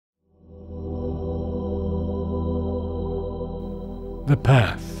the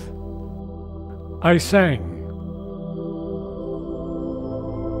path. I sang.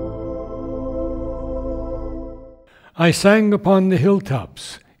 I sang upon the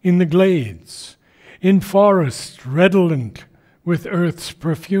hilltops, in the glades, in forests redolent with earth's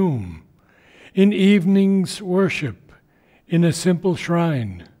perfume, in evening's worship, in a simple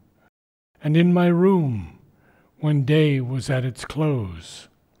shrine, and in my room when day was at its close.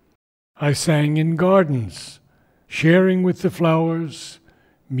 I sang in gardens, sharing with the flowers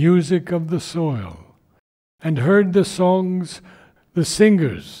music of the soil, and heard the songs the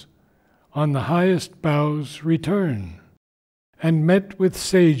singers on the highest boughs return, and met with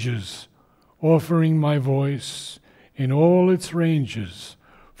sages offering my voice in all its ranges,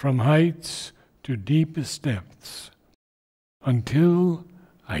 from heights to deepest depths, until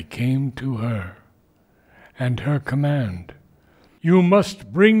I came to her, and her command, "You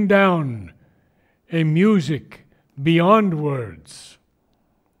must bring down a music beyond words."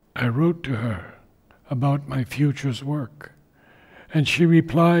 I wrote to her about my future's work, and she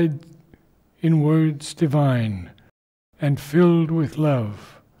replied in words divine and filled with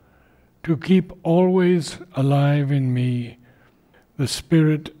love, to keep always alive in me the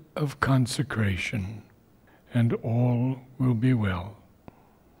spirit of consecration, and all will be well.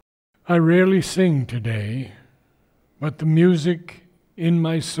 I rarely sing today, but the music in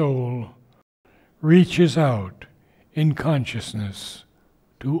my soul reaches out in consciousness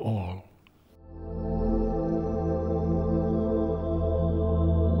to all.